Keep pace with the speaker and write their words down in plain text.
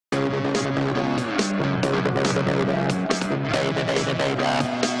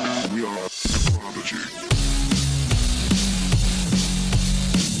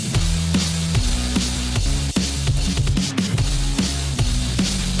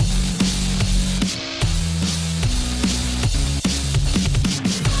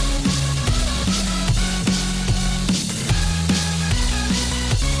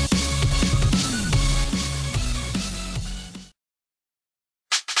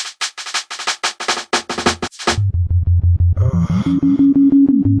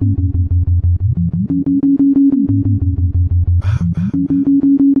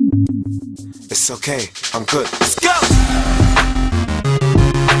It's okay, I'm good. Let's go!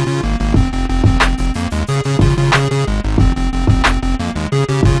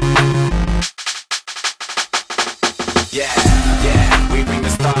 Yeah, yeah, we bring the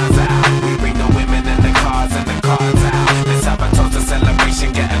stars out. We bring the women and the cars out. Let's have a total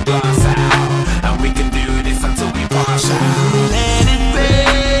celebration, get a glass out. And we can do this until we pass out. Let it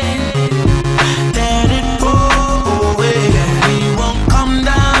rain, let it pour away. We won't come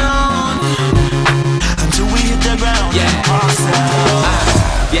down until we hit the ground and pass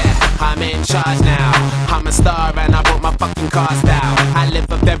out. Yeah, I'm in charge now. I'm a star and I brought my fucking cars down. I live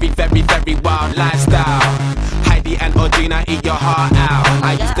a very, very, very wild lifestyle. And Audrina, eat your heart out.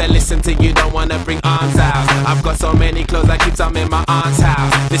 I used to listen to you, don't wanna bring arms out. I've got so many clothes, I keep some in my aunt's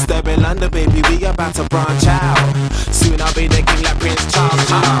house. Disturbing London, baby, we about to branch out. Soon I'll be the king like Prince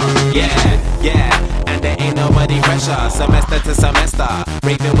Charles. Yeah, yeah, and there ain't nobody fresher. Semester to semester,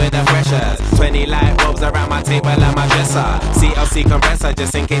 raving with the freshers. 20 light bulbs around my table and my dresser. CLC compressor,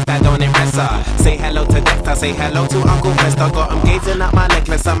 just in case that don't impress her. Say hello to Dexter, say hello to Uncle Fester. Got 'em gazing at my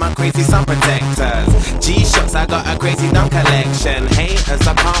necklace and my crazy sun protectors. G-shots, I got a crazy dumb collection. Haters,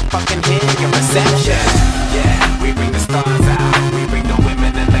 I can't fucking hear your reception. Yeah, we bring the stars out. We bring the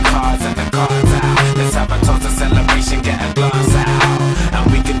women and the cars out. Let's have a total celebration, get a glass out.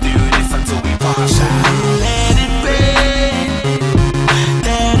 And we can do this until we pass out. Let it rain,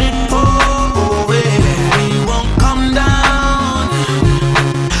 let it pour away. We won't come down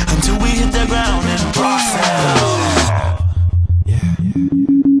until we hit the ground and pass out. Yeah,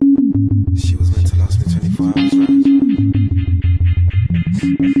 she was meant to last me 24 hours, right?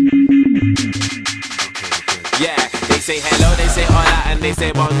 Yeah, they say hello, they say hola, and they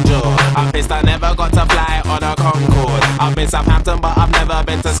say bonjour. I'm pissed I never got to fly on a Concorde. I've been Southampton, but I've never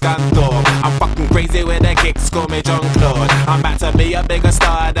been to Scunthorpe. I'm fucking crazy with the kicks, call me John Claude. I'm about to be a bigger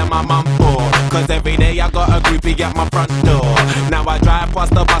star than my mum for. Cause every day I got a groupie at my front door. Now I drive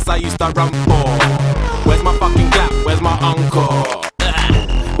past the bus I used to run for. Where's my fucking clap, where's my encore?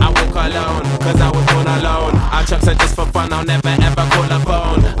 I walk alone, cause I was born alone. Our trips are just for fun, I'll never ever call a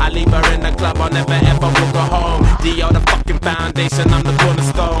phone. I leave her in the club, I'll never ever walk her home. D.O. the fucking foundation, I'm the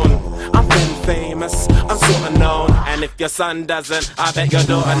cornerstone. I'm been famous, I'm sorta known. And if your son doesn't, I bet your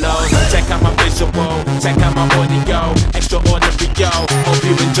daughter knows. Check out my visual, check out my audio. Extraordinary, yo, hope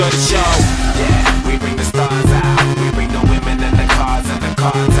you enjoy the show. Yeah, we bring the stars out. We bring the women and the cars out.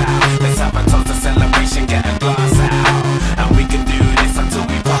 Let's have a total celebration, get a glass out. And we can do this until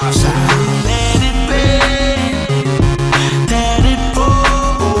we pass out. Let it rain, let it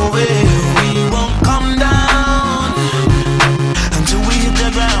pour away. We won't come down until we hit the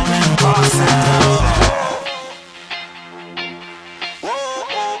ground and pass out.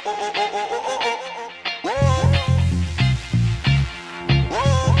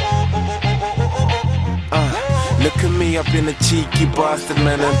 Look at me, I've been a cheeky bastard,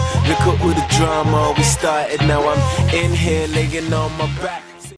 man. And look at all the drama we started. Now I'm in here laying on my back.